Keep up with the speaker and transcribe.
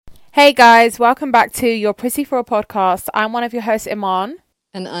Hey guys, welcome back to your Pretty for a podcast. I'm one of your hosts, Iman.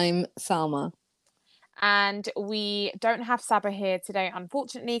 And I'm Salma. And we don't have Saba here today,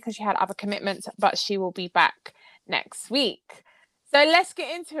 unfortunately, because she had other commitments, but she will be back next week. So let's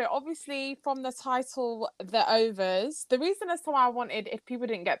get into it. Obviously, from the title, The Overs, the reason as to why I wanted, if people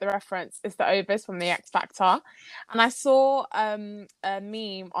didn't get the reference, is The Overs from the X Factor. And I saw a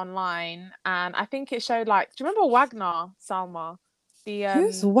meme online, and I think it showed, like, do you remember Wagner, Salma? The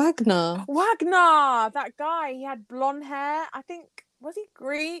Who's Wagner? Wagner, that guy, he had blonde hair. I think, was he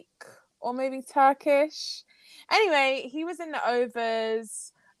Greek or maybe Turkish? Anyway, he was in the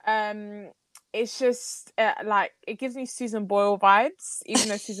overs. It's just like it gives me Susan Boyle vibes, even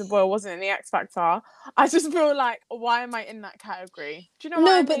though Susan Boyle wasn't in the X Factor. I just feel like, why am I in that category? Do you know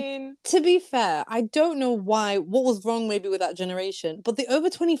what I But mean? to be fair, I don't know what was wrong maybe with that generation, but the over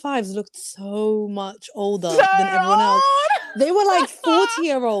 25s looked so much older So than everyone else. old! They were like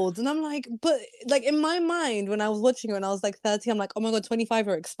 40-year-olds, and I'm like, but like in my mind, when I was watching it when I was like 30, I'm like, oh my God, 25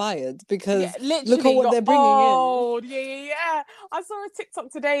 are expired Yeah, because look at literally, what you're they're bringing in. old. Yeah. I saw a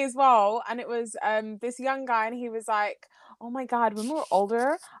TikTok today as well, and it was this young guy, and he was like, "Oh my God, when we're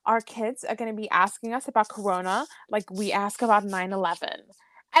older, our kids are gonna be asking us about Corona, like we ask about 9/11."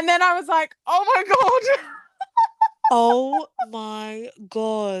 And then I was like, "Oh my God." Oh my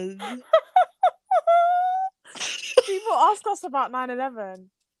God. People ask us about 9/11.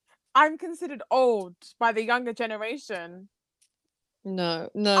 I'm considered old by the younger generation. No.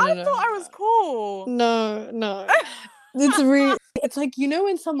 I thought I was cool. No. It's like,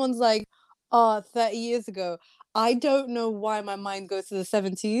 when someone's like, 30 years ago, I don't know why my mind goes to the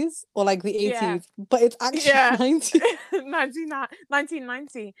 70s or like the Yeah. 80s, but it's actually Yeah. 90.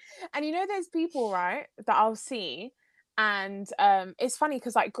 1990. And there's people, right, that I'll see. And it's funny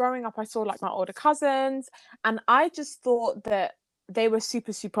because, like, growing up, I saw like my older cousins, and I just thought that they were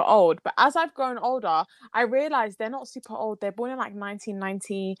super, super old. But as I've grown older, I realized they're not super old. They're born in like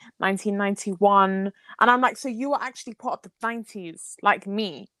 1990, 1991. And I'm like, so you were actually part of the 90s, like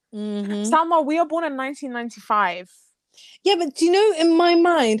me. Mm-hmm. Salma, we are born in 1995. Yeah, but do you know, in my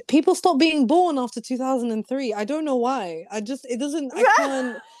mind, people stopped being born after 2003. I don't know why. It doesn't,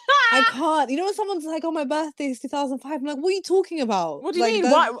 I can't. When someone's like, oh, my birthday is 2005, I'm like, what are you talking about? What do you Like,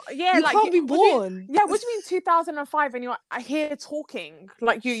 mean? What? Yeah, you like, can't be what do you? born. Yeah, what do you mean 2005 and you're here talking?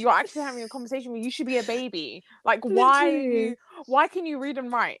 Like, you're actually having a conversation where you should be a baby. Like, why are Literally. you? Why can you read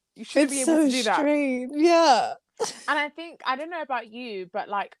and write? You shouldn't It's be able to so do that. strange. Yeah. And I think, I don't know about you, but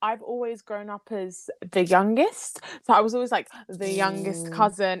like, I've always grown up as the youngest. So I was always like the youngest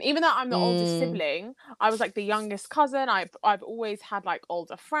cousin. Even though I'm the oldest sibling, I was like the youngest cousin. I've always had like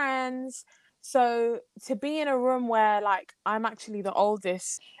older friends. So to be in a room where like I'm actually the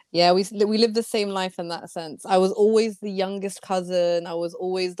oldest. Yeah, we live the same life in that sense. I was always the youngest cousin. I was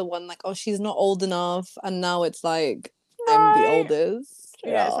always the one like, oh, she's not old enough, and now it's like I'm the Right. oldest.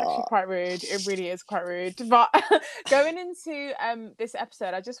 Yeah, it's actually Yeah. quite rude. It really is quite rude. But going into this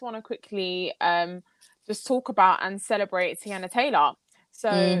episode, I just want to quickly just talk about and celebrate Tiana Taylor. So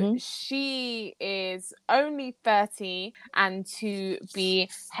Mm-hmm. she is only 30, and to be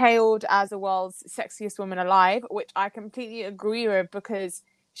hailed as the world's sexiest woman alive, which I completely agree with, because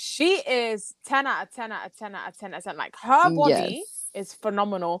she is 10 out of 10 out of 10 out of 10 out of 10. Like, her body Yes. is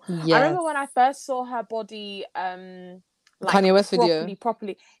phenomenal. I Yes. remember when I first saw her body like Kanye West video.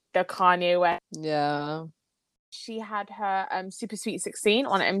 properly, the Kanye West. Yeah. She had her Super Sweet 16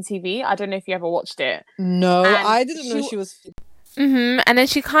 on MTV. I don't know if you ever watched it. No, And I didn't know she was. And then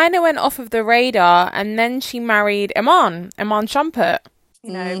she kind of went off of the radar, and then she married Iman Shumpert.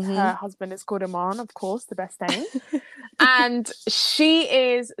 Her husband is called Iman, of course, the best name. And she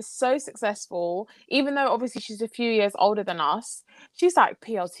is so successful, even though obviously she's a few years older than us. She's like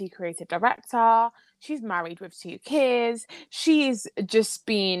PLT creative director. She's married with 2 kids. She's just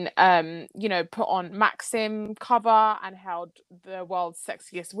been, put on Maxim cover and held the world's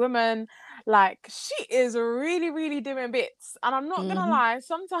sexiest woman. Like, she is really, really doing bits. And I'm not gonna lie,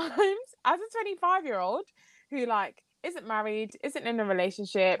 sometimes as a 25-year-old who like isn't married, isn't in a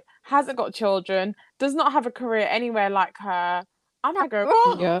relationship, hasn't got children, does not have a career anywhere like her, I'm like,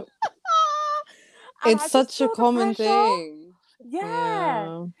 oh. Yeah. And It's I just such a feel the common pressure. thing. Yeah.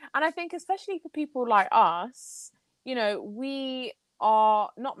 Yeah. And I think especially for people like us, we are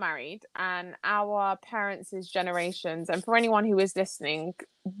not married, and our parents' generations, and for anyone who is listening,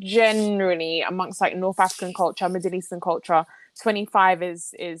 generally amongst like North African culture, Middle Eastern culture, 25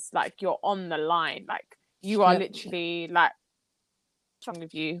 is like you're on the line. Like, you are literally like, what's wrong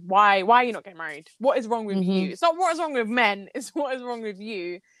with you? Why are you not getting married? What is wrong with you? It's not what is wrong with men, it's what is wrong with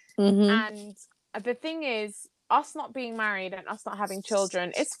you. And the thing is, us not being married and us not having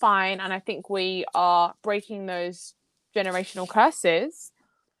children, it's fine. And I think we are breaking those generational curses.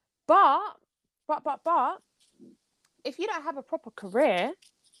 But, if you don't have a proper career,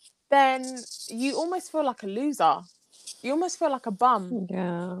 then you almost feel like a loser. You almost feel like a bum.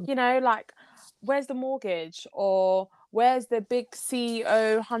 Yeah. You know, like, where's the mortgage? Or where's the big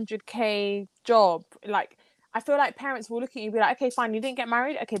CEO 100K job? Like, I feel like parents will look at you and be like, okay, fine, you didn't get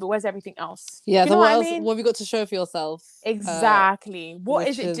married. Okay, but where's everything else? Yeah, you so know what I else? mean? What have you got to show for yourself? Exactly. What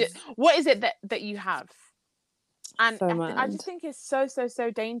is which it? is What is it that you have? And so I mad. just think it's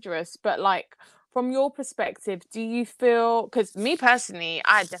so dangerous. But like, from your perspective, do you feel? Because me personally,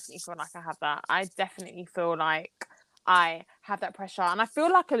 I definitely feel like I have that. I definitely feel like I have that pressure, and I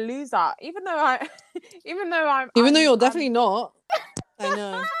feel like a loser, even though even though Even though you're I'm definitely not. I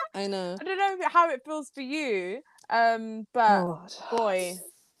know. I know. I don't know how it feels for you, but Oh, boy,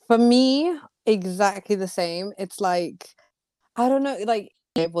 for me, exactly the same. It's like, I don't know, like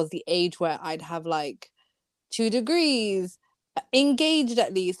it was the age where I'd have like 2 degrees, engaged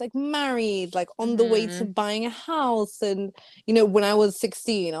at least, like married, like on the way to mm-hmm. buying a house. And when I was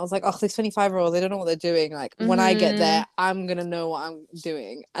 16, I was like, oh, these 25-year-olds, they don't know what they're doing. Like when I get there, I'm gonna know what I'm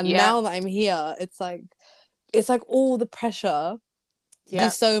doing. And Yeah, now that I'm here, it's like all the pressure do yeah,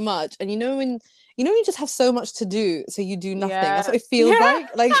 so much. And when you just have so much to do, so you do nothing. That's yeah, what it feels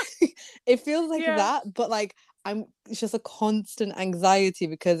like it feels like yeah. that, but like it's just a constant anxiety,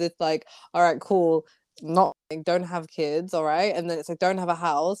 because it's like, all right, cool, not like, don't have kids, all right, and then it's like, don't have a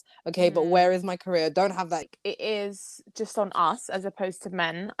house, okay, but where is my career? Don't have that. It is just on us as opposed to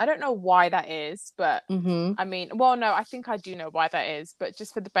men. I don't know why that is, but Mm-hmm. I mean, well, no, I think I do know why that is, but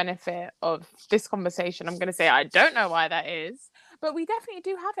just for the benefit of this conversation, I'm going to say I don't know why that is, but we definitely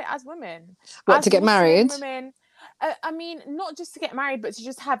do have it as women, What, as to get Muslim married? women. I mean, not just to get married, but to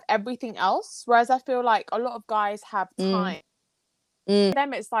just have everything else. Whereas I feel like a lot of guys have time. For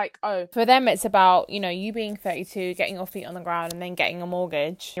them, it's like, for them, it's about, you being 32, getting your feet on the ground and then getting a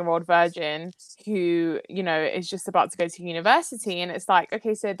mortgage. Year old virgin who, is just about to go to university. And it's like,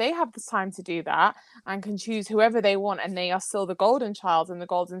 okay, so they have the time to do that and can choose whoever they want. And they are still the golden child and the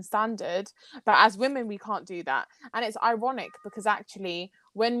golden standard. But as women, we can't do that. And it's ironic because actually,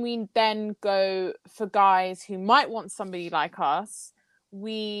 when we then go for guys who might want somebody like us,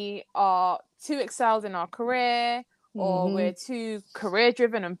 we are too excelled in our career, or we're too career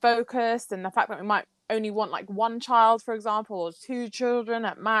driven and focused, and the fact that we might only want like one child, for example, or 2 children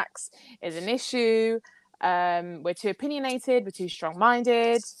at max is an issue. We're too opinionated, we're too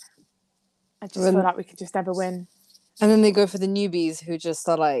strong-minded. I just feel like we could just never win. And then they go for the newbies who just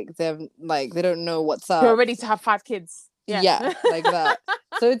are like, they don't know what's up, who are ready to have 5 kids. Yeah, like that.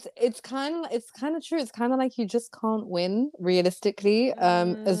 So it's kind of true. It's kind of like you just can't win realistically.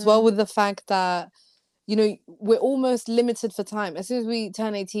 As well, with the fact that we're almost limited for time. As soon as we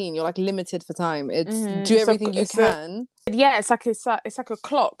turn 18, you're like limited for time. It's do everything you can. It's like a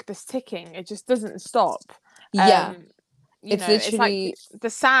clock that's ticking. It just doesn't stop. Yeah, it's literally, it's like the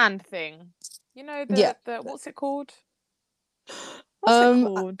sand thing. The what's it called? What's it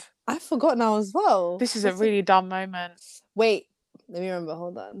called? I forgot now as well. This is a really dumb moment. Wait, let me remember.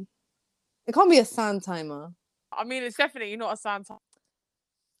 Hold on. It can't be a sand timer. I mean, it's definitely not a sand timer.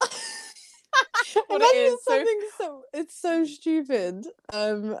 It's so stupid.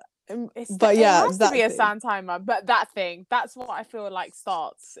 But it has to be a sand timer, but that's what I feel like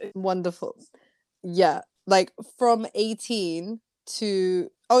starts. Wonderful. Yeah, like from 18 to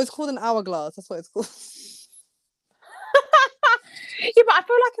it's called an hourglass. That's what it's called. Yeah, but I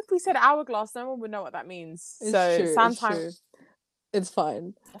feel like if we said hourglass, no one would know what that means. It's so true, sand time, it's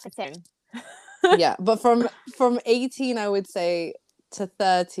fine. That's a thing. Yeah, but from 18, I would say, to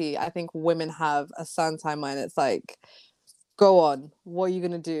 30, I think women have a sand timer, and it's like, go on, what are you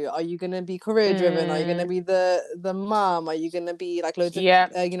gonna do? Are you gonna be career driven? Are you gonna be the mom? Are you gonna be like loads of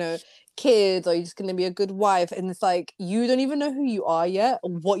kids? Are you just gonna be a good wife? And it's like, you don't even know who you are yet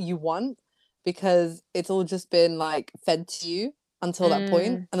or what you want, because it's all just been like fed to you until that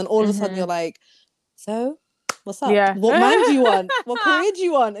point. And then all of a sudden you're like, so what's up? What man do you want? What career do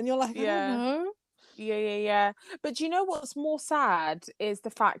you want? And you're like, I don't know. Yeah. But you know what's more sad is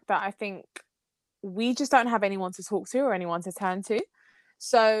the fact that I think we just don't have anyone to talk to or anyone to turn to.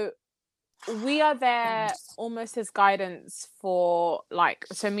 So we are there almost as guidance for, like,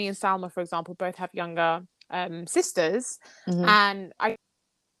 so me and Salma, for example, both have younger sisters, and I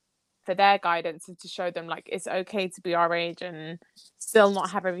for their guidance and to show them like it's okay to be our age and still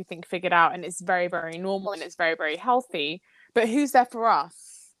not have everything figured out, and it's very, very normal and it's very, very healthy. But who's there for us?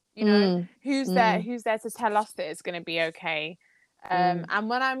 Who's there to tell us that it's going to be okay? And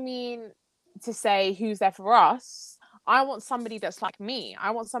when I mean to say who's there for us, I want somebody that's like me.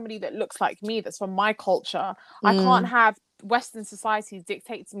 I want somebody that looks like me, that's from my culture. I can't have Western society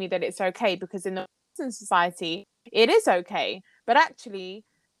dictate to me that it's okay, because in the Western society, it is okay. But actually,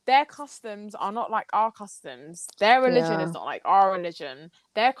 their customs are not like our customs. Their religion is not like our religion.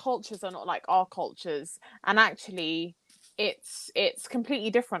 Their cultures are not like our cultures. And actually, it's completely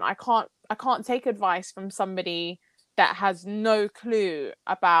different. I can't take advice from somebody that has no clue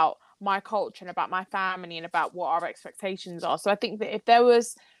about my culture and about my family and about what our expectations are. So I think that if there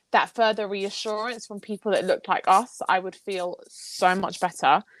was that further reassurance from people that looked like us, I would feel so much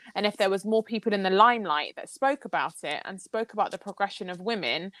better. And if there was more people in the limelight that spoke about it and spoke about the progression of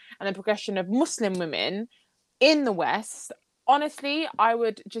women and the progression of Muslim women in the West, honestly, I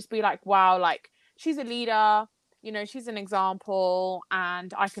would just be like, wow, like, she's a leader, you know, she's an example,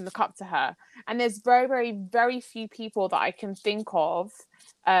 and I can look up to her. And there's very, very, very few people that I can think of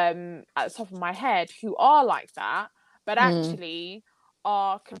at the top of my head who are like that, but actually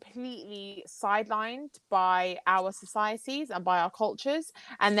are completely sidelined by our societies and by our cultures,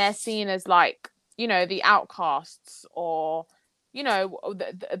 and they're seen as, like, you know, the outcasts, or, you know,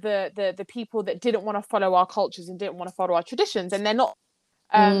 the people that didn't want to follow our cultures and didn't want to follow our traditions, and they're not.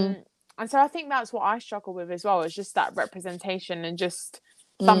 And so I think that's what I struggle with as well, is just that representation, and just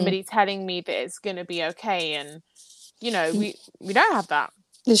somebody telling me that it's going to be okay. And, you know, we don't have that.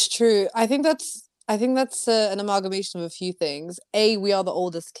 It's true. I think that's an amalgamation of a few things. We are the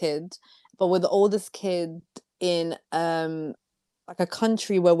oldest kid, but we're the oldest kid in like a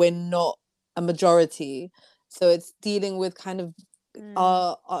country where we're not a majority. So it's dealing with kind of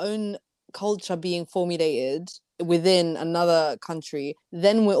our own culture being formulated within another country.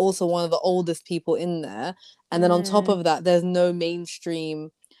 Then we're also one of the oldest people in there, and then on top of that, there's no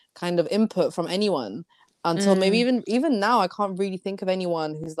mainstream kind of input from anyone until maybe even now. I can't really think of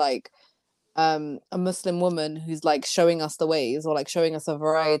anyone who's like a Muslim woman who's like showing us the ways, or like showing us a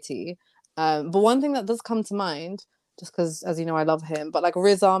variety. But one thing that does come to mind, just because, as you know, I love him, but like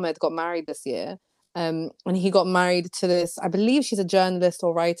Riz Ahmed got married this year. And he got married to this, I believe she's a journalist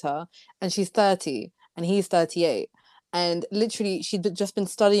or writer, and she's 30 and he's 38. And literally, she'd just been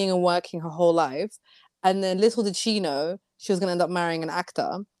studying and working her whole life. And then little did she know she was going to end up marrying an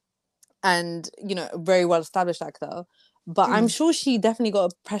actor, and, you know, a very well established actor. But I'm sure she definitely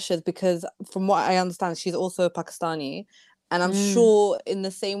got pressured, because from what I understand, she's also Pakistani. And I'm sure in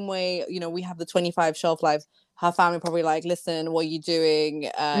the same way, you know, we have the 25 shelf life, her family probably like, listen, what are you doing?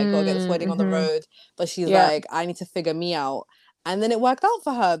 Gotta get this wedding on the road. But she's like, I need to figure me out. And then it worked out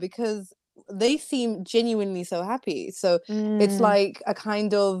for her, because they seem genuinely so happy. So it's like a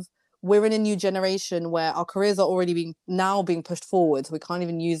kind of, we're in a new generation where our careers are already being pushed forward. So we can't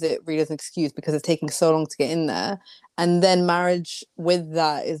even use it really as an excuse, because it's taking so long to get in there. And then marriage with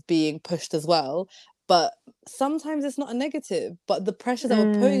that is being pushed as well. But sometimes it's not a negative, but the pressure that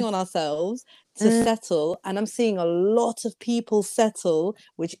we're putting on ourselves to settle, and I'm seeing a lot of people settle,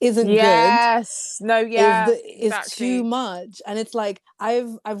 which isn't good. No, is exactly. too much. And it's like,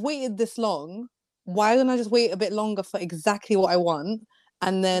 I've waited this long. Why don't I just wait a bit longer for exactly what I want?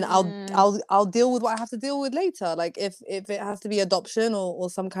 And then I'll deal with what I have to deal with later. Like if it has to be adoption or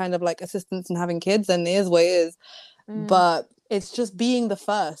some kind of like assistance in having kids, then it is what it is. But it's just being the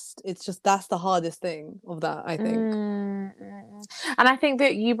first. It's just, that's the hardest thing of that, I think. And I think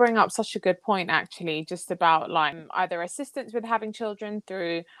that you bring up such a good point, actually, just about like either assistance with having children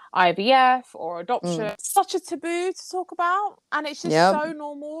through IVF or adoption. It's such a taboo to talk about, and it's just so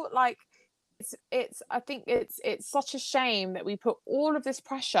normal. Like, I think it's such a shame that we put all of this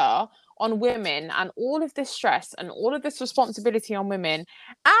pressure on women, and all of this stress and all of this responsibility on women,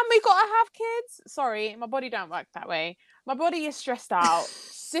 and we gotta have kids. Sorry, my body don't work that way. My body is stressed out.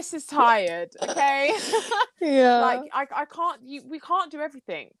 Sis is tired. Okay. Like I can't. We can't do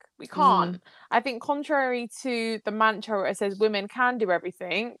everything. We can't. I think, contrary to the mantra where it says women can do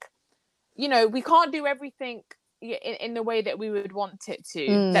everything, you know, we can't do everything in the way that we would want it to.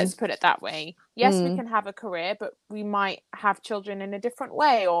 Let's put it that way. Yes, we can have a career, but we might have children in a different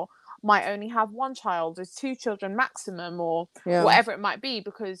way, or might only have one child or 2 children maximum, or whatever it might be.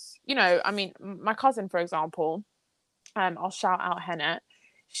 Because, you know, I mean, my cousin, for example, I'll shout out Henna.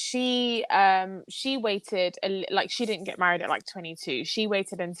 She waited, like, she didn't get married at like 22. She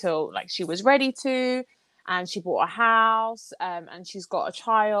waited until like she was ready to, and she bought a house, and she's got a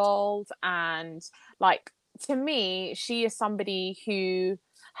child. And like, to me, she is somebody who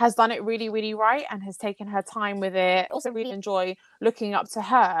has done it really, really right, and has taken her time with it. Also really enjoy looking up to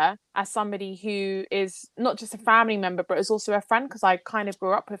her as somebody who is not just a family member, but is also a friend, because I kind of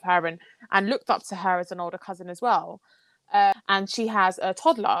grew up with her and looked up to her as an older cousin as well. And she has a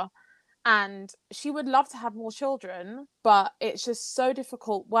toddler. and she would love to have more children, but it's just so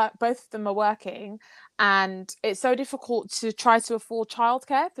difficult. Both of them are working, and it's so difficult to try to afford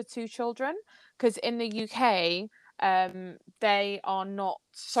childcare for two children, because in the UK, they are not,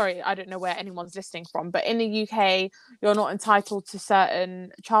 sorry, I don't know where anyone's listening from, but in the UK, you're not entitled to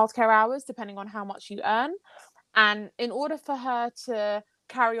certain childcare hours depending on how much you earn. And in order for her to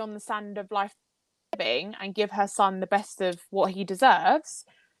carry on the standard of life and give her son the best of what he deserves,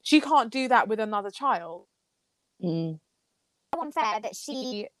 she can't do that with another child. Mm. It's unfair that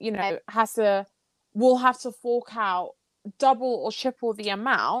she, will have to fork out double or triple the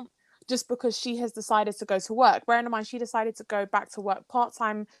amount just because she has decided to go to work. Bearing in mind, she decided to go back to work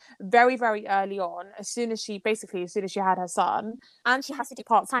part-time very, very early on, as soon as she had her son, and she has to do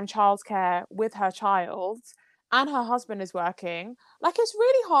part-time childcare with her child, and her husband is working. Like, it's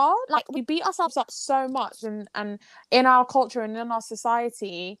really hard. Like, we beat ourselves up so much, and in our culture and in our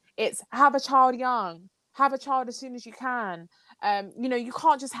society, it's have a child young, have a child as soon as you can. You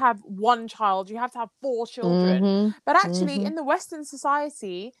can't just have one child, you have to have 4 children. Mm-hmm. But actually, in the Western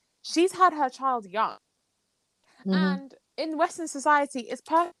society, she's had her child young. Mm-hmm. And in Western society, it's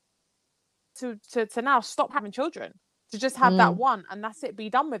perfect to now stop having children, to just have that one, and that's it, be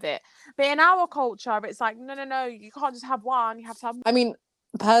done with it. But in our culture, it's like, no, you can't just have one, you have to have more. I mean,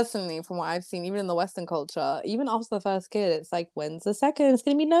 personally, from what I've seen, even in the Western culture, even after the first kid, it's like, when's the second? It's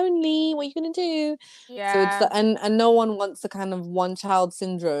gonna be lonely. What are you gonna do? Yeah. So it's and no one wants the kind of one child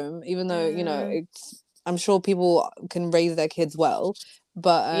syndrome, even though it's, I'm sure people can raise their kids well,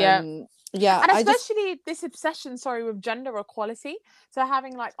 but yeah, and especially this obsession, with gender equality. So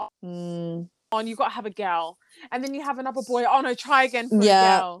having like, on, you got to have a girl, and then you have another boy, oh no, try again for a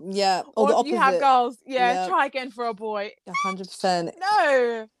girl. Or the if opposite. You have girls, try again for a boy. 100%.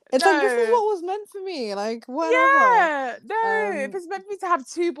 No, it's like, this is what was meant for me, like, whatever. If it's meant for me to have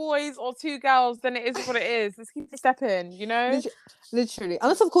 2 boys or 2 girls, then it is what it is. Let's keep stepping, literally,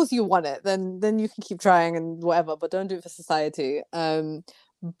 unless of course you want it, then you can keep trying and whatever, but don't do it for society.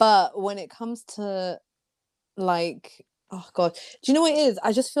 But when it comes to, like, oh god, do you know what it is?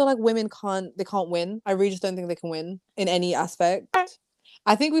 I just feel like women can't win. I really just don't think they can win in any aspect.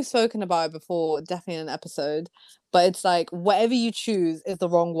 I think we've spoken about it before, definitely in an episode, but it's like, whatever you choose is the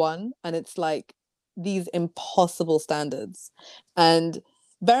wrong one, and it's like these impossible standards. And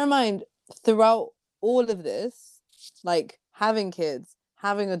bear in mind, throughout all of this, like, having kids,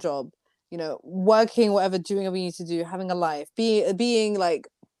 having a job, working, whatever, doing what you need to do, having a life, being like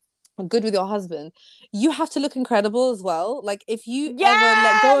good with your husband, you have to look incredible as well. Like, if you ever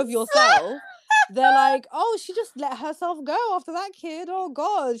let go of yourself, they're like, oh, she just let herself go after that kid, oh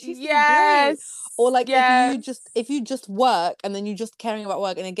god, she's great. Or like, if you just work, and then you just caring about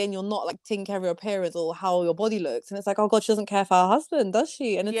work, and again, you're not like taking care of your appearance or how your body looks, and it's like, oh god, she doesn't care for her husband, does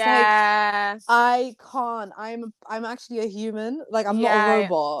she? And it's like, I can't. I'm actually a human, like, I'm not a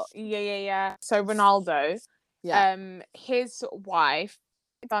robot. So Ronaldo, his wife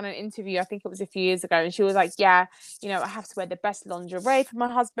done an interview, I think it was a few years ago, and she was like, I have to wear the best lingerie for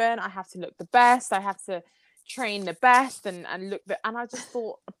my husband, I have to look the best, I have to train the best, and look and I just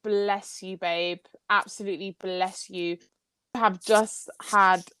thought, bless you, babe, absolutely bless you. You have just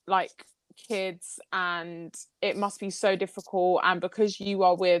had like kids, and it must be so difficult, and because you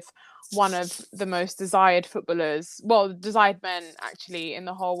are with one of the most desired desired men actually in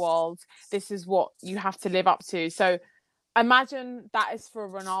the whole world, this is what you have to live up to. So imagine that is for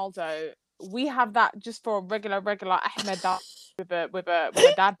Ronaldo. We have that just for a regular Ahmed with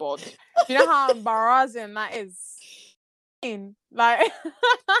a dad bod. Do you know how embarrassing that is? Like,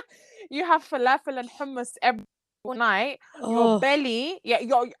 you have falafel and hummus every night. Your belly,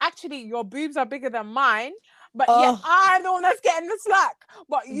 your boobs are bigger than mine. But I'm the one that's getting the slack.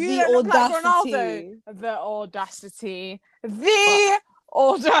 But you don't look like Ronaldo. The audacity.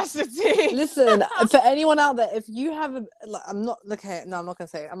 Listen, for anyone out there, if you have I'm not gonna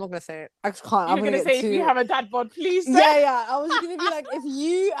say it. I just can't. I'm gonna say if you have a dad bod, please say. I was gonna be like, if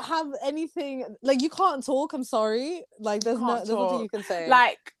you have anything, like, you can't talk, I'm sorry, like, there's nothing you can say,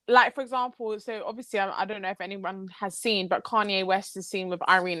 like for example, so obviously I don't know if anyone has seen, but Kanye West is seen with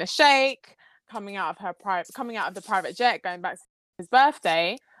Irina Shayk coming out of the private jet, going back to his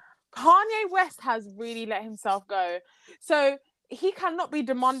birthday. Kanye West has really let himself go, so he cannot be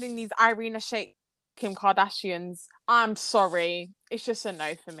demanding these Irina Shayk, Kim Kardashians. I'm sorry, it's just a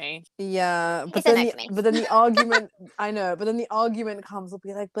no for me. But then the argument, I know, but then the argument comes, will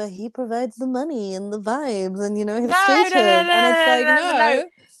be like, but he provides the money and the vibes, and his status, and it's like, no.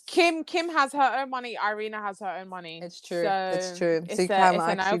 Kim has her own money. Irina has her own money. It's true. So it's true. So you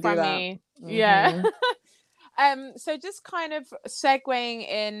can actually do that. Mm-hmm. So just kind of segueing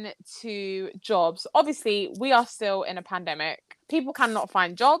into jobs. Obviously, we are still in a pandemic. People cannot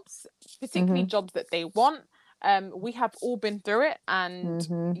find jobs, particularly jobs that they want. We have all been through it,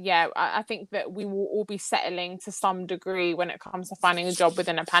 and yeah, I think that we will all be settling to some degree when it comes to finding a job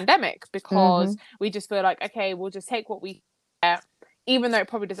within a pandemic, because we just feel like, okay, we'll just take what we get, even though it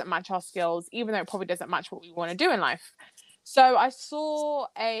probably doesn't match our skills, even though it probably doesn't match what we want to do in life. So I saw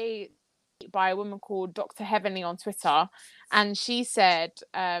by a woman called Dr. Heavenly on Twitter, and she said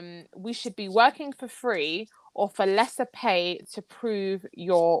we should be working for free or for lesser pay to prove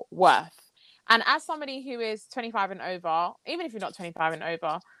your worth. And as somebody who is 25 and over, even if you're not 25 and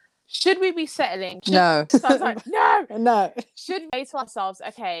over, should we be settling? No. So I was like, no. No. Should we say to ourselves,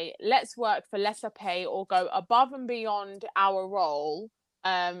 okay, let's work for lesser pay or go above and beyond our role,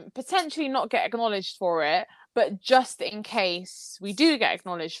 potentially not get acknowledged for it, but just in case we do get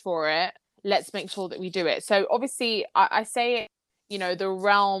acknowledged for it, let's make sure that we do it. So obviously, I say, the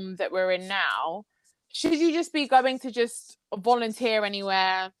realm that we're in now, should you just be going to just volunteer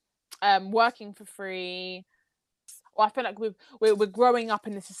anywhere, working for free? Well, I feel like we're growing up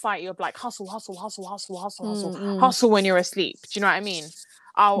in the society of like hustle when you're asleep. Do you know what I mean?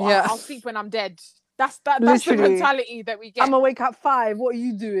 I'll sleep when I'm dead. That's the mentality that we get. I'm gonna wake up 5. What are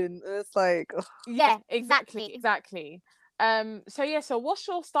you doing? It's like, ugh. Yeah, exactly. So what's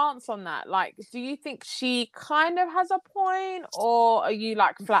your stance on that? Like, do you think she kind of has a point, or are you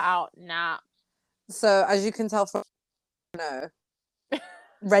like flat out nah? So as you can tell from no.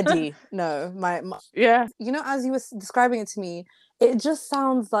 Ready. No. My yeah. As you were describing it to me, it just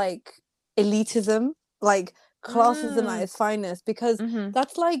sounds like elitism, like classism at its finest, because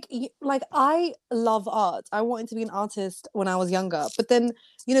that's like I love art. I wanted to be an artist when I was younger, but then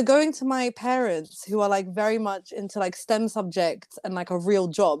going to my parents who are like very much into like STEM subjects and like a real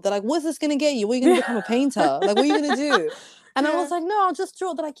job, they're like, what's this gonna get you? What are you gonna become a painter? Like, what are you gonna do? And I was like, no, I'll just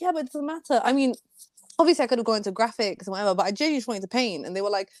draw. They're like, yeah, but it doesn't matter. I mean, obviously I could have gone into graphics and whatever, but I genuinely just wanted to paint. And they were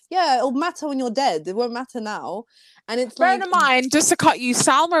like, yeah, it'll matter when you're dead. It won't matter now. And it's bearing in mind, just to cut you,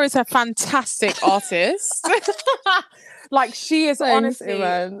 Salma is a fantastic artist. Like, she is honestly,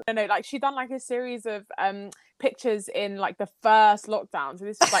 like she done like a series of pictures in like the first lockdown. So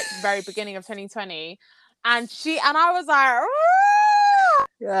this was like very beginning of 2020. And I was like,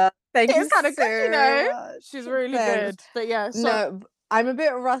 yeah, thank you. It's kind of good, She's really good. But yeah, no, I'm a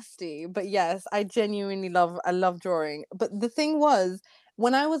bit rusty, but yes, I genuinely love drawing. But the thing was,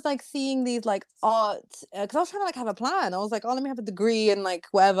 when I was like seeing these like art, because I was trying to like have a plan. I was like, oh, let me have a degree and like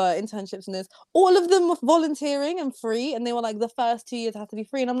whatever, internships and this. All of them were volunteering and free, and they were like, the first 2 years have to be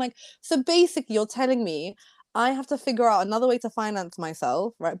free. And I'm like, so basically you're telling me I have to figure out another way to finance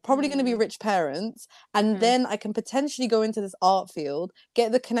myself, right? Probably going to be rich parents. And then I can potentially go into this art field,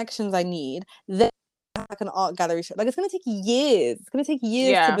 get the connections I need, then like an art gallery show. Like, it's going to take years. It's going to take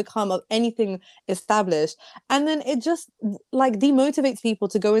years to become anything established. And then it just like demotivates people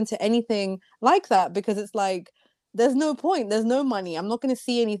to go into anything like that, because it's like, there's no point. There's no money. I'm not going to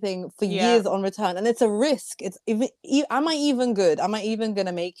see anything for years on return. And it's a risk. It's am I even good? Am I even going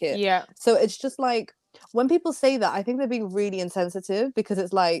to make it? Yeah. So it's just like, when people say that, I think they're being really insensitive, because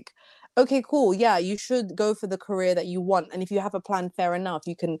it's like, okay, cool. Yeah, you should go for the career that you want. And if you have a plan, fair enough,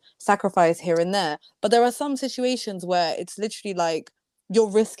 you can sacrifice here and there. But there are some situations where it's literally like you're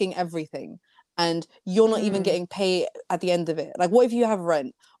risking everything and you're not even getting paid at the end of it. Like, what if you have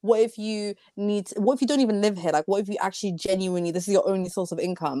rent? What if you don't even live here? Like, what if you actually genuinely, this is your only source of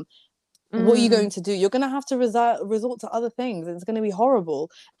income? What are you going to do? You're going to have to resort to other things. It's going to be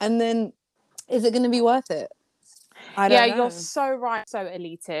horrible. And then, is it going to be worth it? I don't know. You're so right, so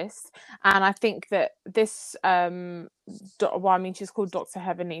elitist. And I think that this she's called Dr.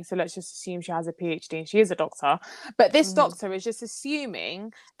 Heavenly, so let's just assume she has a PhD and she is a doctor. But this doctor is just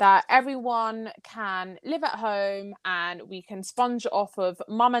assuming that everyone can live at home and we can sponge off of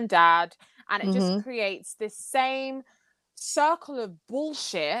mum and dad, and it just creates this same circle of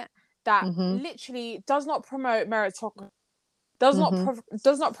bullshit that literally does not promote meritocracy, does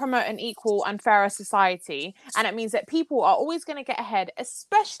not promote an equal and fairer society. And it means that people are always going to get ahead,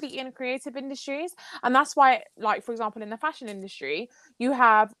 especially in creative industries. And that's why, like, for example, in the fashion industry, you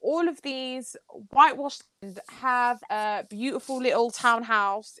have all of these whitewashed have a beautiful little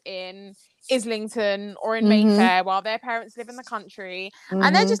townhouse in Islington or in Mayfair while their parents live in the country,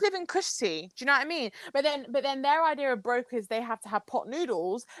 and they're just living cushy. Do you know what I mean? But then their idea of broke is they have to have pot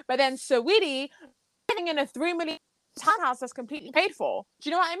noodles. But then Saweetie living in a 3 million townhouse that's completely paid for. Do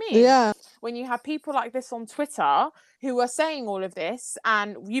you know what I mean? Yeah. When you have people like this on Twitter who are saying all of this,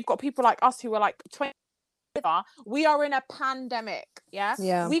 and you've got people like us who are like 20, we are in a pandemic. Yeah.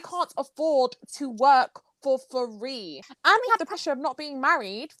 Yeah. We can't afford to work for free. And we have the pressure of not being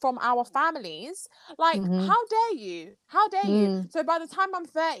married from our families. Like, how dare you? How dare you? So by the time I'm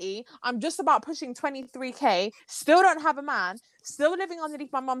 30, I'm just about pushing 23k, still don't have a man, still living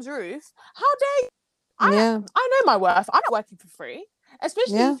underneath my mum's roof. How dare you? I know my worth. I'm not working for free.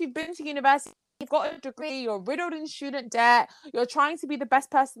 Especially if you've been to university, you've got a degree, you're riddled in student debt, you're trying to be the best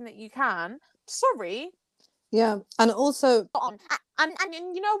person that you can. Sorry. Yeah. And also... And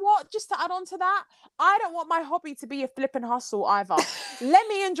you know what? Just to add on to that, I don't want my hobby to be a flipping hustle either. Let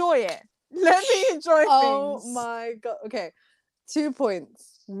me enjoy it. Let me enjoy things. Oh my God. Okay. 2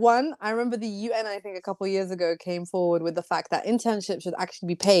 points. One, I remember the UN, I think a couple of years ago, came forward with the fact that internships should actually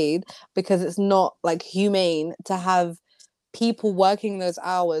be paid because it's not like humane to have people working those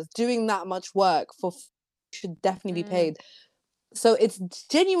hours, doing that much work should definitely be paid. So it's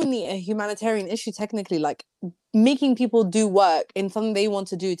genuinely a humanitarian issue, technically, like making people do work in something they want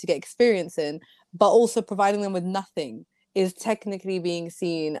to do to get experience in, but also providing them with nothing is technically being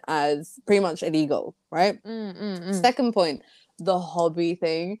seen as pretty much illegal, right? Second point, the hobby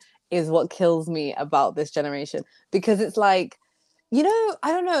thing is what kills me about this generation, because it's like, you know,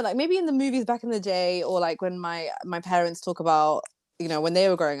 I don't know, like maybe in the movies back in the day, or like when my parents talk about, you know, when they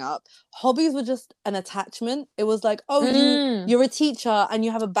were growing up, hobbies were just an attachment. It was like, oh, you're a teacher and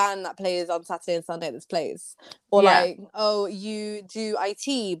you have a band that plays on Saturday and Sunday at this place. Or like, oh, you do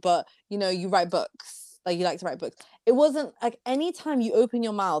IT, but, you know, you write books. Like, you like to write books. It wasn't like anytime you open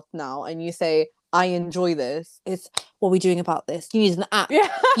your mouth now and you say, I enjoy this, it's, what are we doing about this? You need an app. You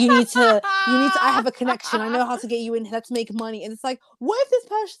need to, I have a connection. I know how to get you in. Let's make money. And it's like, what if this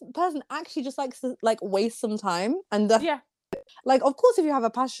person actually just likes to like waste some time? And like, of course, if you have a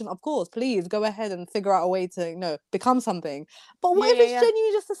passion, of course, please go ahead and figure out a way to, you know, become something. But what if it's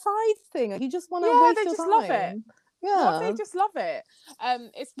genuinely just a side thing? You just want to waste your time? Love it. What if they just love it?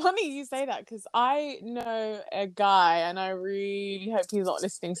 It's funny you say that, because I know a guy, and I really hope he's not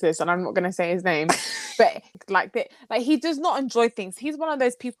listening to this, and I'm not going to say his name, but like he does not enjoy things. He's one of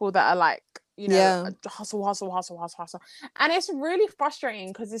those people that are like, you know, hustle, and it's really frustrating,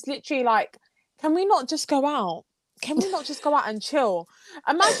 because it's literally like, can we not just go out? Can we not just go out and chill?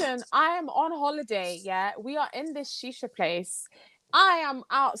 Imagine I am on holiday, we are in this shisha place. I am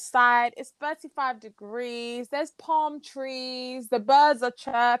outside. It's 35 degrees. There's palm trees. The birds are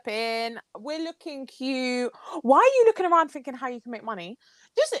chirping. We're looking cute. Why are you looking around thinking how you can make money?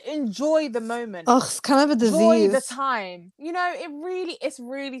 Just enjoy the moment. Oh, it's kind of a disease. Enjoy the time. You know, it's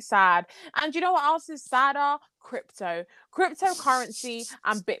really sad. And you know what else is sadder? Cryptocurrency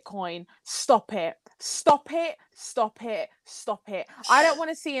and Bitcoin. Stop it. I don't want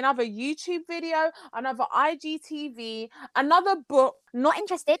to see another YouTube video, another IGTV, another book. Not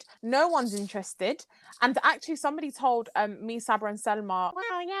interested. No one's interested. And actually, somebody told me, Sabra and Selma,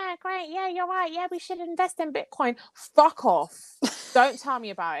 wow, yeah, great. Yeah, you're right. Yeah, we should invest in Bitcoin. Fuck off. Don't tell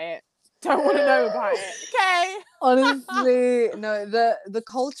me about it. Don't want to know about it. Okay. Honestly, no, the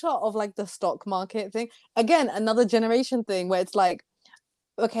culture of like the stock market thing, again, another generation thing where it's like,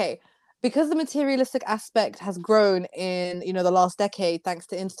 okay, because the materialistic aspect has grown in, you know, the last decade, thanks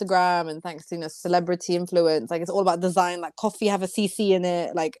to Instagram and thanks to, you know, celebrity influence. Like, it's all about design, like coffee have a CC in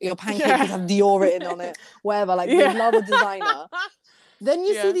it, like your pancakes have Dior written on it, whatever, like they love a designer. Then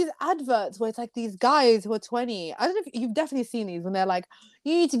you see these adverts where it's like these guys who are 20. I don't know if you've definitely seen these, when they're like,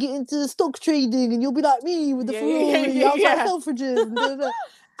 you need to get into stock trading and you'll be like me with the Ferrari outside Selfridges.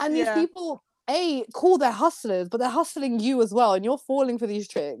 And these people, call their hustlers, but they're hustling you as well. And you're falling for these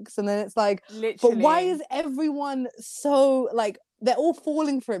tricks. And then it's like, but why is everyone so like, they're all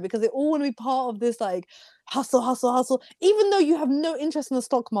falling for it because they all want to be part of this like hustle, even though you have no interest in the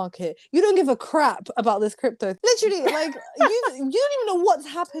stock market. You don't give a crap about this crypto. Literally, like you don't even know what's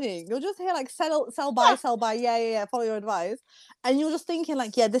happening. You're just here like sell, buy, yeah, follow your advice. And you're just thinking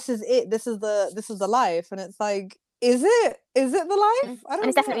like, yeah, this is it. This is the life. And it's like, is it the life? I don't know.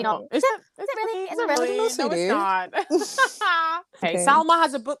 It's definitely not. Is it really? Is it really? No, it's not. Okay, Salma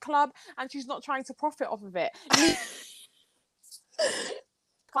has a book club and she's not trying to profit off of it.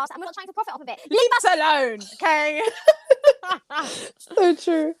 And we're not trying to profit off of it. Leave us alone, okay? So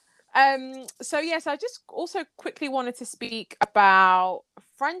true. So yes, I just also quickly wanted to speak about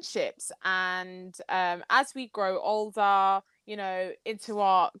friendships, and as we grow older, you know,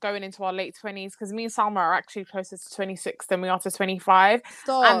 going into our late 20s, because me and Salma are actually closer to 26 than we are to 25.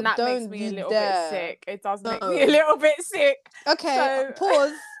 Stop, and that makes me a little bit sick. It does make me a little bit sick. Okay,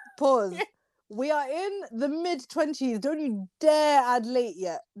 so... pause. We are in the mid-20s. Don't you dare add late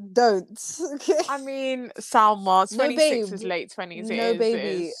yet. Don't. Okay. I mean, Salma, 26 is late 20s. No,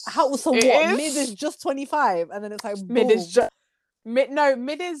 baby. How? So what? Mid is just 25, and then it's like boom. Mid is just mid. No,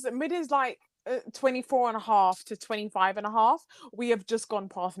 mid is like 24 and a half to 25 and a half, we have just gone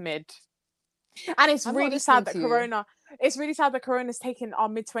past mid. And it's really sad that it's really sad that Corona's taken our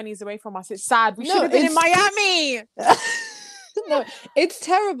mid-20s away from us. It's sad. We should have been in Miami. No, it's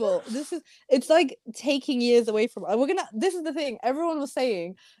terrible. It's like taking years away from us. This is the thing. Everyone was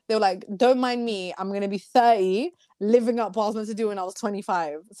saying, they were like, don't mind me, I'm gonna be 30, living up what I was meant to do when I was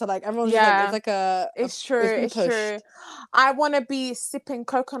 25. So like everyone's like, it's like it's true. I want to be sipping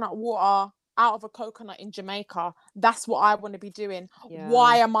coconut water out of a coconut in Jamaica. That's what I want to be doing.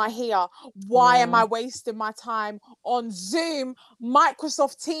 Why am I here? Why am I wasting my time on Zoom,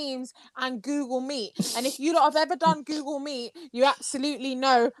 Microsoft Teams, and Google Meet? And if you lot have ever done Google Meet, you absolutely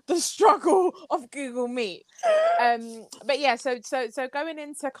know the struggle of Google Meet. But yeah, so going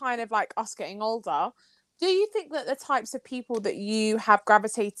into kind of like us getting older, do you think that the types of people that you have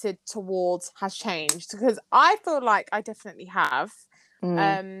gravitated towards has changed? Because I feel like I definitely have.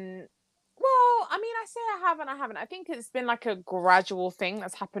 Well, I mean, I say I have and I haven't. I think it's been like a gradual thing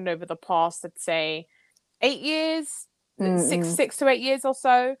that's happened over the past, I'd say, 8 years, 6 to 8 years or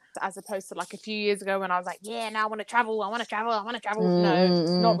so, as opposed to like a few years ago when I was like, yeah, now I want to travel. No,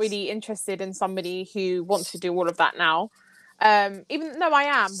 not really interested in somebody who wants to do all of that now. Even though I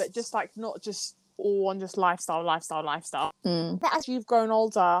am, but just like not just all on just lifestyle. As you've grown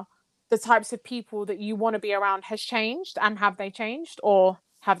older, the types of people that you want to be around has changed, and have they changed or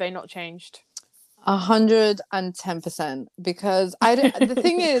have they not changed? 110%, because the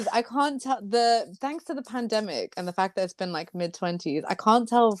thing is, I can't tell, thanks to the pandemic and the fact that it's been like mid-20s, I can't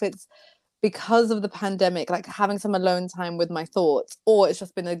tell if it's because of the pandemic, like having some alone time with my thoughts, or it's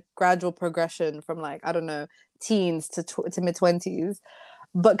just been a gradual progression from like, I don't know, teens to mid-20s.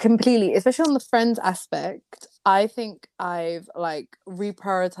 But completely, especially on the friends aspect, I think I've like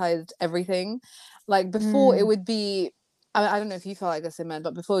reprioritized everything. Like before it would be, I don't know if you feel like this, man,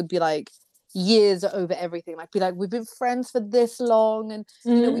 but before it would be like years over everything. Like, be like, we've been friends for this long, and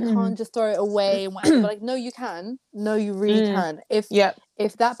you know, we can't just throw it away and whatever. But like, no, you can. No, you really can. If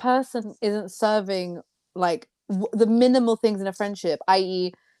that person isn't serving like the minimal things in a friendship,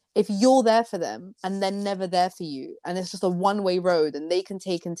 i.e., if you're there for them and they're never there for you, and it's just a one-way road and they can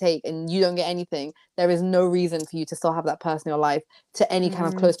take and you don't get anything, there is no reason for you to still have that person in your life to any kind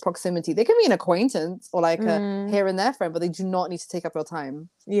of close proximity. They can be an acquaintance or like a here and there friend, but they do not need to take up your time.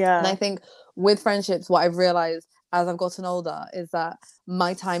 And I think with friendships, what I've realized as I've gotten older is that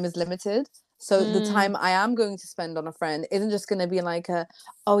my time is limited. So the time I am going to spend on a friend isn't just going to be like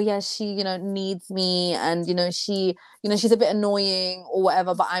oh yeah, she, you know, needs me, and you know, she's a bit annoying or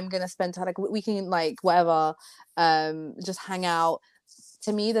whatever, but I'm going to spend time, like we can like whatever, just hang out.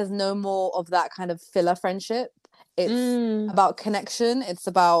 To me, there's no more of that kind of filler friendship. It's about connection. It's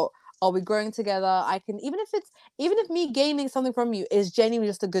about, are we growing together? I can, even if me gaining something from you is genuinely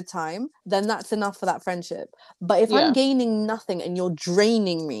just a good time, then that's enough for that friendship. But if I'm gaining nothing and you're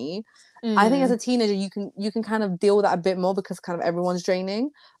draining me, I think as a teenager you can kind of deal with that a bit more, because kind of everyone's draining.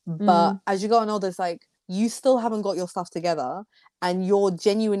 But as you go on older, it's like you still haven't got your stuff together and you're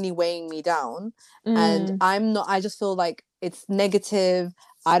genuinely weighing me down, and I'm not. I just feel like it's negative.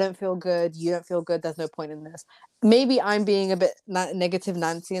 I don't feel good. You don't feel good. There's no point in this. Maybe I'm being a bit negative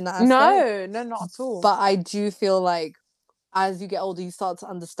Nancy in that aspect. No, not at all. But I do feel like as you get older, you start to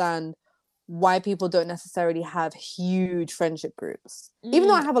understand why people don't necessarily have huge friendship groups. Even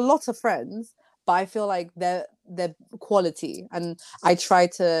though I have a lot of friends, but I feel like they're quality, and I try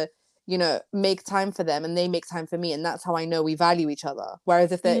to, you know, make time for them and they make time for me, and that's how I know we value each other.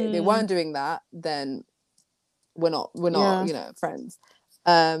 Whereas if they weren't doing that, then we're not you know, friends.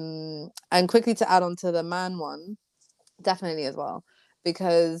 And quickly to add on to the man one, definitely as well,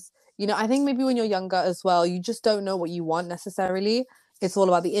 because you know, I think maybe when you're younger as well, you just don't know what you want necessarily. It's all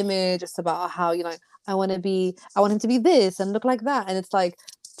about the image. It's about how, you know, I want him to be this and look like that. And it's like,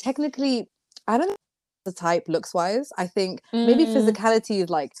 technically, I don't know the type looks wise. I think maybe physicality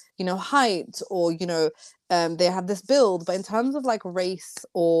is like, you know, height, or, you know, they have this build. But in terms of like race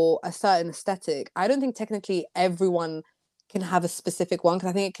or a certain aesthetic, I don't think technically everyone can have a specific one,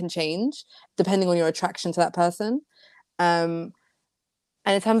 because I think it can change depending on your attraction to that person.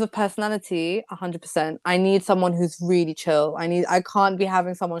 And in terms of personality, 100%, I need someone who's really chill. I can't be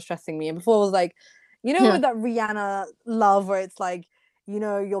having someone stressing me. And before it was like, you know, with that Rihanna love where it's like, you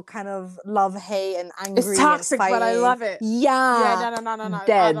know, you're kind of love, hate, and angry. It's toxic, but I love it. Yeah. No.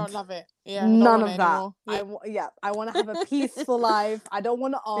 Dead. I don't love it. Yeah. None of that. I want to have a peaceful life. I don't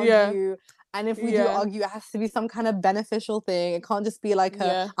want to argue. And if we do argue, it has to be some kind of beneficial thing. It can't just be like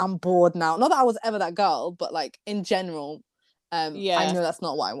I'm bored now. Not that I was ever that girl, but like in general, I know that's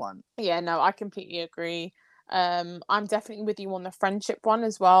not what I want. Yeah, no, I completely agree. I'm definitely with you on the friendship one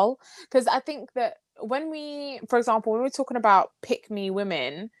as well, because I think that for example, when we're talking about pick me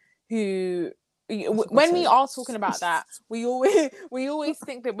women who when we are talking about that, we always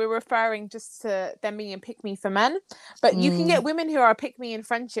think that we're referring just to them being pick me for men, but you can get women who are pick me in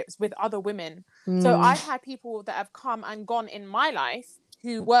friendships with other women. So I've had people that have come and gone in my life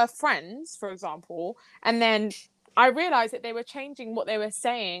who were friends, for example, and then I realized that they were changing what they were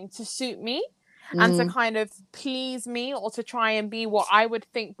saying to suit me and to kind of please me, or to try and be what I would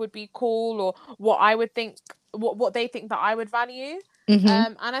think would be cool, or what I would think, what they think that I would value.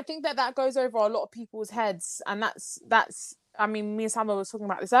 And I think that goes over a lot of people's heads, and that's I mean, me and Samuel was talking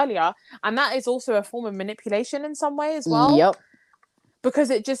about this earlier, and that is also a form of manipulation in some way as well. Yep. Because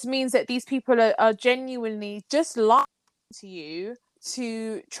it just means that these people are genuinely just lying to you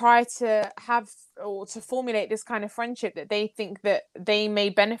to try to have or to formulate this kind of friendship that they think that they may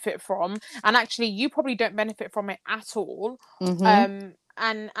benefit from, and actually you probably don't benefit from it at all.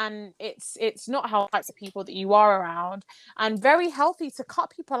 And it's not healthy types of people that you are around, and very healthy to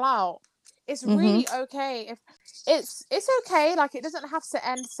cut people out. It's really okay if it's okay, like it doesn't have to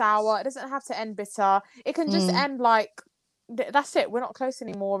end sour, it doesn't have to end bitter, it can just end like that's it, we're not close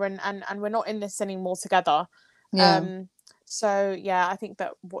anymore, and we're not in this anymore together. So yeah, I think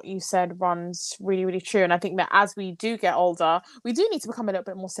that what you said runs really, really true. And I think that as we do get older, we do need to become a little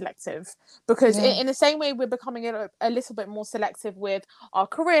bit more selective, because in the same way we're becoming a little bit more selective with our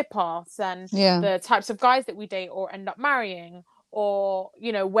career paths and the types of guys that we date or end up marrying, or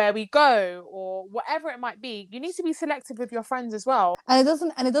you know, where we go, or whatever it might be. You need to be selective with your friends as well. And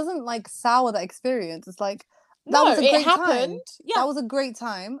it doesn't like sour that experience. It's like, that was a great time. That was a great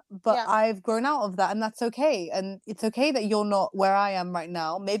time, but I've grown out of that, and that's okay. And it's okay that you're not where I am right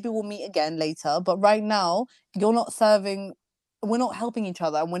now. Maybe we'll meet again later, but right now we're not helping each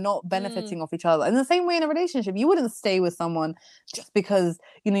other, and we're not benefiting off each other. In the same way in a relationship, you wouldn't stay with someone just because,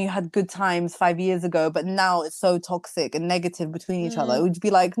 you know, you had good times 5 years ago, but now it's so toxic and negative between each other. It would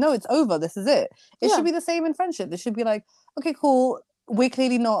be like, no, it's over. This is it. It should be the same in friendship. It should be like, okay, cool. We're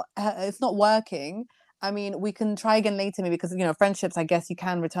clearly not, it's not working. I mean, we can try again later, maybe, because, you know, friendships, I guess you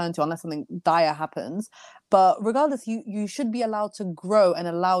can return to unless something dire happens. But regardless, you should be allowed to grow and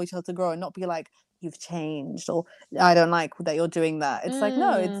allow each other to grow, and not be like, you've changed, or I don't like that you're doing that. It's like,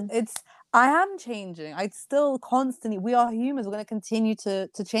 no, it's I am changing. I still constantly, we are humans. We're going to continue to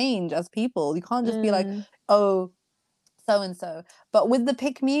change as people. You can't just be like, oh, so and so. But with the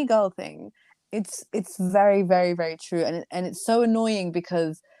pick me girl thing, it's very, very, very true, and it's so annoying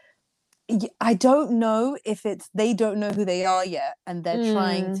because I don't know if it's they don't know who they are yet, and they're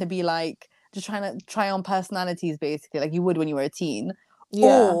trying to be like, just trying to try on personalities, basically, like you would when you were a teen,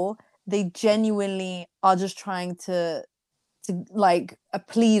 or they genuinely are just trying to like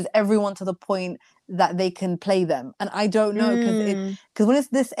please everyone to the point that they can play them. And I don't know, because when it's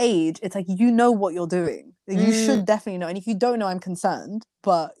this age, it's like, you know what you're doing. You should definitely know, and if you don't know, I'm concerned,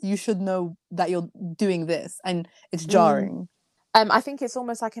 but you should know that you're doing this, and it's jarring. I think it's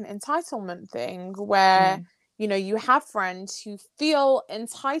almost like an entitlement thing where, you know, you have friends who feel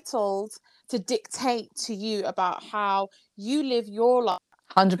entitled to dictate to you about how you live your life.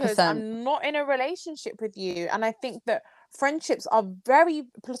 100%. Because I'm not in a relationship with you. And I think that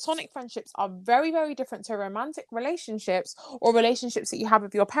platonic friendships are very, very different to romantic relationships or relationships that you have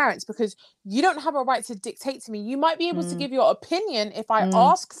with your parents, because you don't have a right to dictate to me. You might be able to give your opinion if I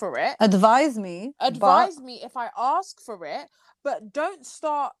ask for it. Advise me if I ask for it, but don't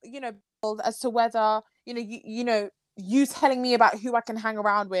start, you know, as to whether, you know, you telling me about who I can hang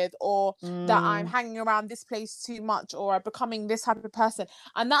around with, or that I'm hanging around this place too much, or I'm becoming this type of person.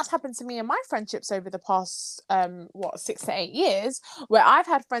 And that's happened to me in my friendships over the past 6 to 8 years, where I've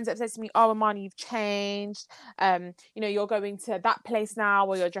had friends that said to me, oh, Amani, you've changed, you know, you're going to that place now,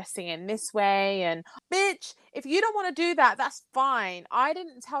 or you're dressing in this way, and bitch, if you don't want to do that, that's fine. I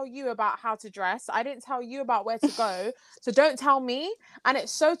didn't tell you about how to dress. I didn't tell you about where to go. So don't tell me. And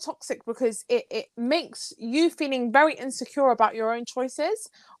it's so toxic because it makes you feeling very insecure about your own choices,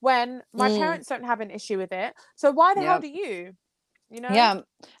 when my parents don't have an issue with it. So why the hell do you? You know? Yeah.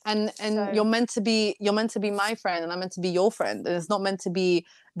 And so, you're meant to be my friend, and I'm meant to be your friend. And it's not meant to be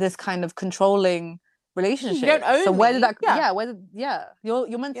this kind of controlling relationship. You don't own so where me. did that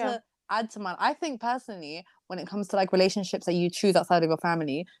you're meant to add to my, I think personally, when it comes to like relationships that you choose outside of your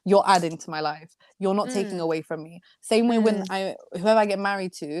family, you're adding to my life. You're not taking away from me. Same way when whoever I get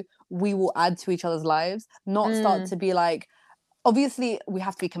married to, we will add to each other's lives, not start to be like, obviously we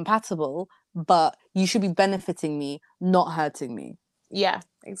have to be compatible, but you should be benefiting me, not hurting me. Yeah,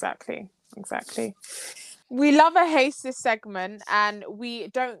 exactly. We love a haste this segment, and we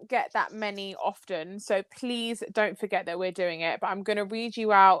don't get that many often, so please don't forget that we're doing it. But I'm going to read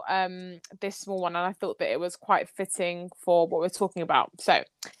you out this small one, and I thought that it was quite fitting for what we're talking about. So,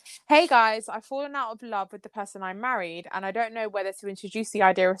 hey guys, I've fallen out of love with the person I married, and I don't know whether to introduce the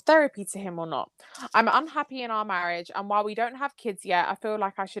idea of therapy to him or not. I'm unhappy in our marriage, and while we don't have kids yet, I feel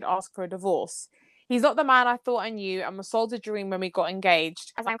like I should ask for a divorce. He's not the man I thought I knew and was sold a dream when we got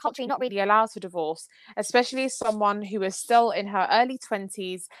engaged, as I'm culturally not really allowed to divorce, especially as someone who is still in her early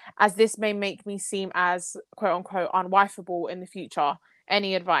 20s, as this may make me seem as quote unquote unwifeable in the future.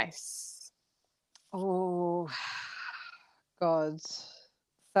 Any advice? Oh, God.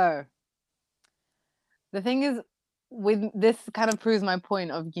 So, the thing is, with this kind of proves my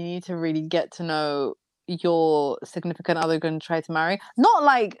point of you need to really get to know your significant other you're going to try to marry. Not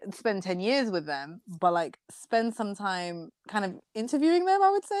like spend 10 years with them, but like spend some time kind of interviewing them, I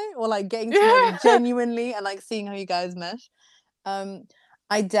would say, or like getting to know them genuinely and like seeing how you guys mesh.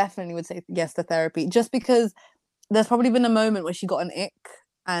 I definitely would say yes to therapy, just because there's probably been a moment where she got an ick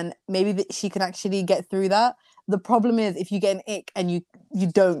and maybe she can actually get through that. The problem is if you get an ick and you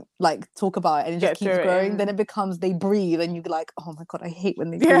don't like talk about it and it just keeps growing, then it becomes they breathe and you're like, oh my God, I hate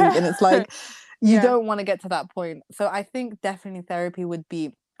when they breathe. And it's like you don't want to get to that point. So I think definitely therapy would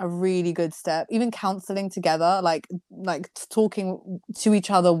be a really good step. Even counseling together, like talking to each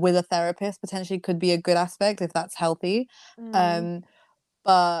other with a therapist potentially could be a good aspect if that's healthy.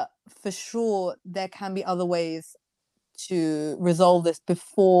 But for sure there can be other ways to resolve this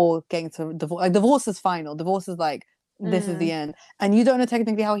before getting to divorce. Like divorce is final. Divorce is like this is the end, and you don't know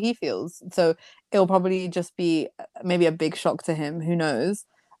technically how he feels, so it'll probably just be maybe a big shock to him. Who knows?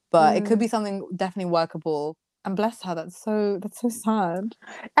 But it could be something definitely workable. And bless her, that's so sad.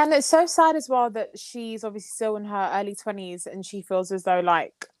 And it's so sad as well that she's obviously still in her early 20s and she feels as though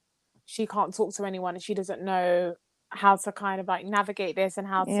like she can't talk to anyone and she doesn't know how to kind of like navigate this and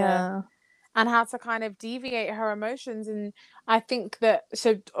how to kind of deviate her emotions. And I think that,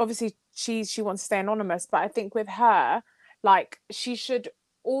 so obviously she wants to stay anonymous, but I think with her, like she should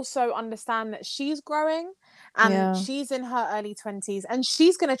also understand that she's growing and she's in her early 20s and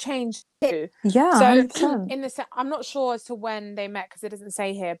she's going to change too. So I'm not sure as to when they met because it doesn't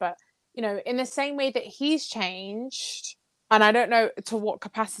say here, but you know, in the same way that he's changed, and I don't know to what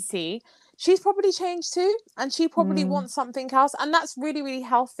capacity, she's probably changed too, and she probably wants something else, and that's really, really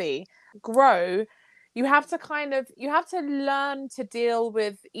healthy. Grow. You have to learn to deal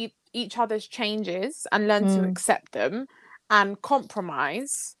with each other's changes and learn to accept them and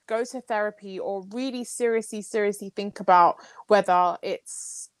compromise. Go to therapy or really seriously think about whether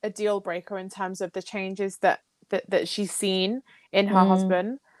it's a deal breaker in terms of the changes that she's seen in her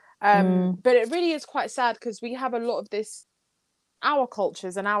husband. But it really is quite sad because we have a lot of this, our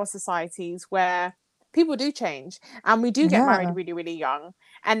cultures and our societies, where people do change and we do get married really, really young,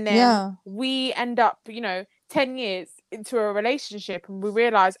 and then we end up, 10 years into a relationship and we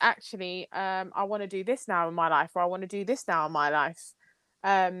realize actually I want to do this now in my life, or I want to do this now in my life.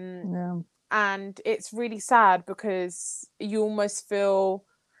 And it's really sad because you almost feel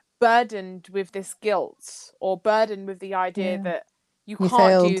burdened with this guilt or burdened with the idea that you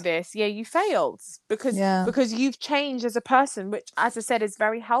can't do this. You failed because you've changed as a person, which, as I said, is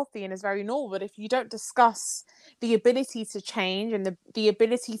very healthy and is very normal. But if you don't discuss the ability to change and the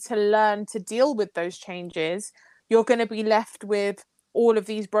ability to learn to deal with those changes, you're going to be left with all of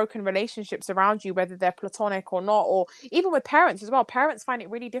these broken relationships around you, whether they're platonic or not, or even with parents as well. Parents find it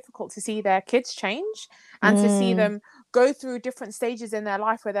really difficult to see their kids change and to see them go through different stages in their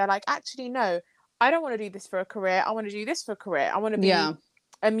life where they're like, actually, no, I don't want to do this for a career. I want to do this for a career. I want to be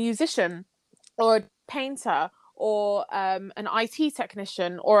a musician or a painter or an IT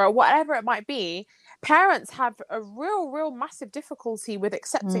technician or whatever it might be. Parents have a real massive difficulty with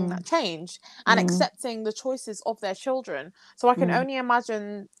accepting that change and accepting the choices of their children. So I can only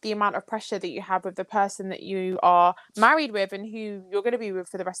imagine the amount of pressure that you have with the person that you are married with and who you're going to be with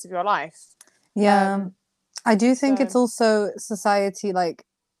for the rest of your life. I do think it's also society, like,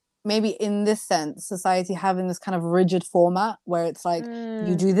 maybe in this sense, society having this kind of rigid format where it's like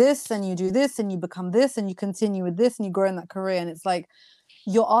you do this and you do this and you become this and you continue with this and you grow in that career, and it's like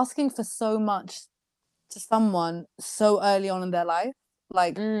you're asking for so much to someone so early on in their life.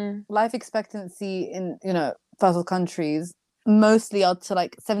 Like life expectancy in first world countries mostly are to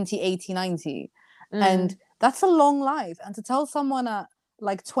like 70, 80, 90, and that's a long life. And to tell someone at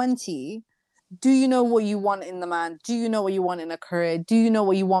like 20, do you know what you want in the man? Do you know what you want in a career? Do you know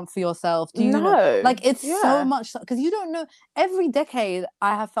what you want for yourself? Do you know? Like, it's so much, because you don't know. Every decade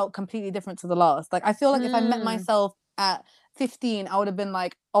I have felt completely different to the last. Like, I feel like if I met myself at 15, I would have been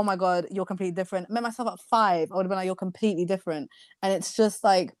like, oh my God, you're completely different. Met myself at 5, I would have been like, you're completely different. And it's just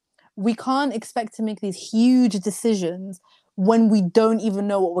like, we can't expect to make these huge decisions when we don't even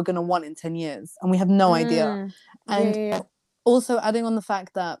know what we're going to want in 10 years and we have no idea. And Yeah. also adding on the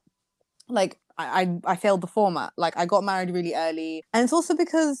fact that, like, I failed the format. Like, I got married really early. And it's also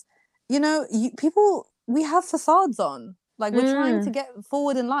because, people, we have facades on. Like, we're trying to get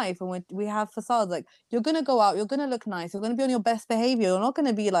forward in life, and we have facades. Like, you're going to go out, you're going to look nice, you're going to be on your best behavior. You're not going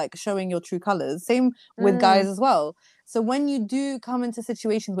to be, like, showing your true colors. Same with guys as well. So when you do come into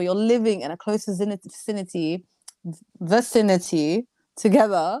situations where you're living in a close vicinity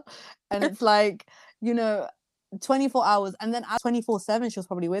together, and it's like, 24 hours, and then at 24/7 she was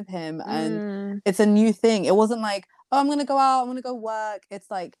probably with him, and it's a new thing. It wasn't like, oh, I'm gonna go out, I'm gonna go work.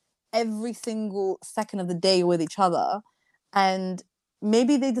 It's like every single second of the day with each other, and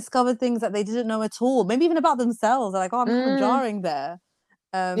maybe they discovered things that they didn't know at all, maybe even about themselves. They're like, oh, I'm kind of jarring there.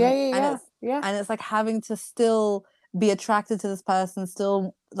 And it's like having to still be attracted to this person,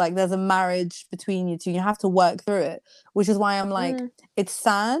 still, like, there's a marriage between you two, you have to work through it, which is why I'm like, it's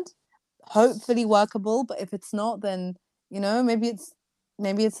sad, hopefully workable, but if it's not, then maybe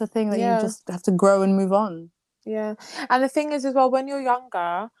it's a thing that you just have to grow and move on. And the thing is as well, when you're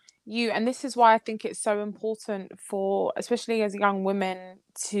younger, and this is why I think it's so important for, especially as young women,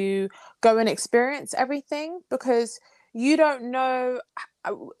 to go and experience everything, because you don't know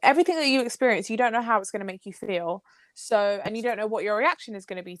everything that you experience, you don't know how it's going to make you feel. So, and you don't know what your reaction is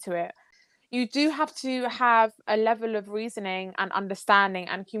going to be to it. You do have to have a level of reasoning and understanding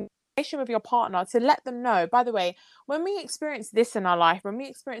and communication with your partner to let them know, by the way, when we experience this in our life, when we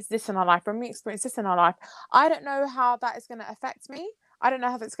experience this in our life, when we experience this in our life, I don't know how that is going to affect me. I don't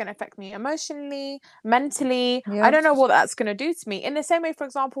know how that's going to affect me emotionally, mentally. I don't know what that's going to do to me. In the same way, for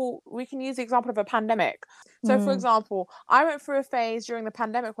example, we can use the example of a pandemic. So, for example, I went through a phase during the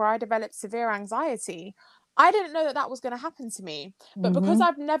pandemic where I developed severe anxiety. I didn't know that that was going to happen to me. But because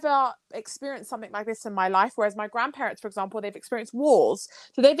I've never experienced something like this in my life, whereas my grandparents, for example, they've experienced wars.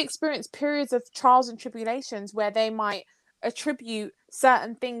 So they've experienced periods of trials and tribulations where they might attribute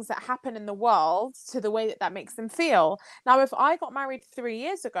certain things that happen in the world to the way that that makes them feel. Now, if I got married 3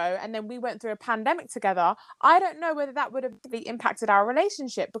 years ago and then we went through a pandemic together, I don't know whether that would have really impacted our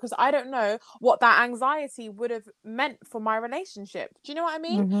relationship, because I don't know what that anxiety would have meant for my relationship. Do you know what I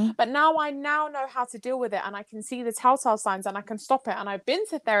mean? But now I know how to deal with it, and I can see the telltale signs and I can stop it. And I've been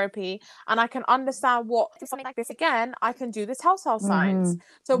to therapy and I can understand what, if something like this again, I can do the telltale signs.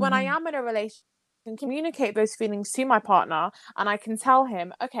 So when I am in a relationship, can communicate those feelings to my partner, and I can tell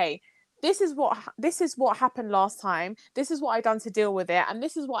him, okay, this is what happened last time, this is what I've done to deal with it, and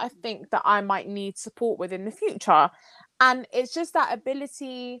this is what I think that I might need support with in the future. And it's just that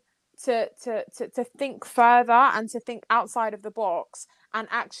ability to think further and to think outside of the box and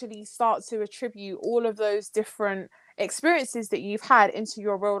actually start to attribute all of those different experiences that you've had into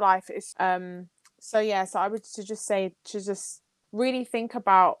your real life. Is so I would just say to just really think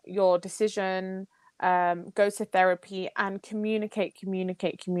about your decision, go to therapy and communicate.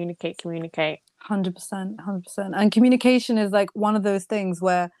 100%. And communication is like one of those things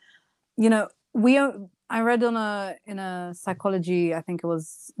where, I read in a psychology, I think it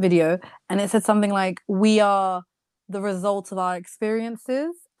was, video, and it said something like, we are the result of our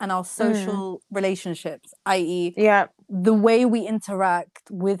experiences and our social relationships, i.e. the way we interact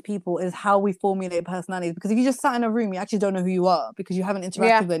with people is how we formulate personalities. Because if you just sat in a room, you actually don't know who you are because you haven't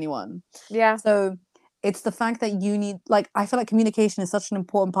interacted with anyone. So it's the fact that you need, like, I feel like communication is such an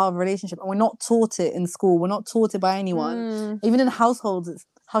important part of a relationship, and we're not taught it in school, we're not taught it by anyone. Even in households, it's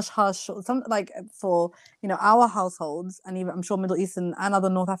hush. Some, like, for our households, and even I'm sure Middle Eastern and other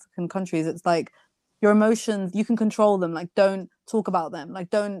North African countries, it's like, your emotions, you can control them, like, don't talk about them,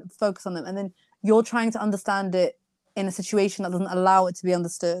 like, don't focus on them. And then you're trying to understand it in a situation that doesn't allow it to be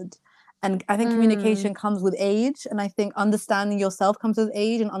understood. And I think communication comes with age, and I think understanding yourself comes with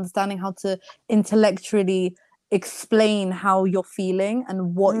age, and understanding how to intellectually explain how you're feeling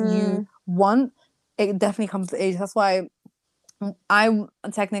and what you want, it definitely comes with age. That's why I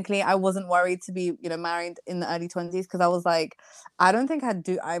wasn't worried to be married in the early 20s, because I was like, I don't think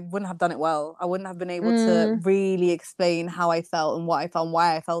I wouldn't have done it well. I wouldn't have been able to really explain how I felt and what I felt and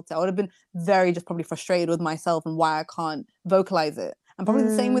why I felt it. I would have been very just probably frustrated with myself and why I can't vocalize it. And probably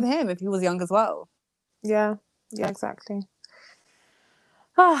the same with him if he was young as well. Yeah, exactly.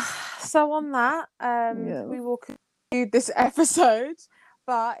 So on that, we will conclude this episode.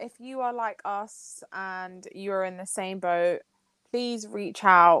 But if you are like us and you're in the same boat, please reach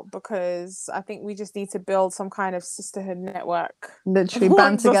out, because I think we just need to build some kind of sisterhood network. Literally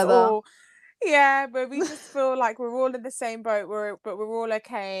band together. Yeah, but we just feel like we're all in the same boat. But we're all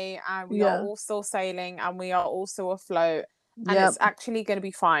okay, and we are Yeah. all still sailing, and we are also afloat, and Yep. it's actually going to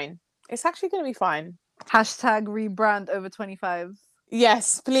be fine. It's actually going to be fine. Hashtag rebrand over 25.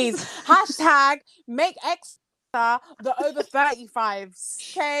 Yes, please. Hashtag make the over 35s.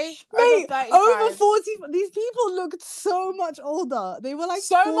 Okay, Mate, over over 35s. 40. These people looked so much older. They were like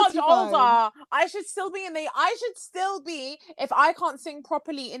So 45. much older. I should still be if I can't sing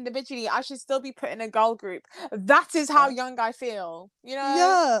properly individually, I should still be put in a girl group. That is how young I feel. You know?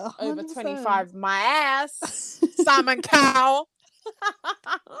 Yeah, 100%. Over 25, my ass. Simon Cowell.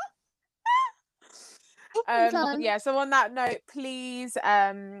 Yeah, so on that note, please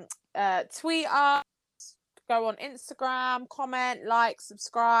tweet us, go on Instagram, comment, like,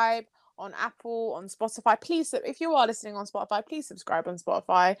 subscribe on Apple, on Spotify. Please, if you are listening on Spotify, please subscribe on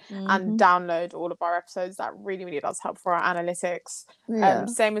Spotify and download all of our episodes. That really, really does help for our analytics. Yeah.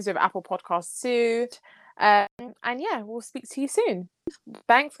 Same as with Apple Podcasts too. And yeah, we'll speak to you soon.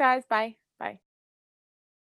 Thanks, guys. Bye. Bye.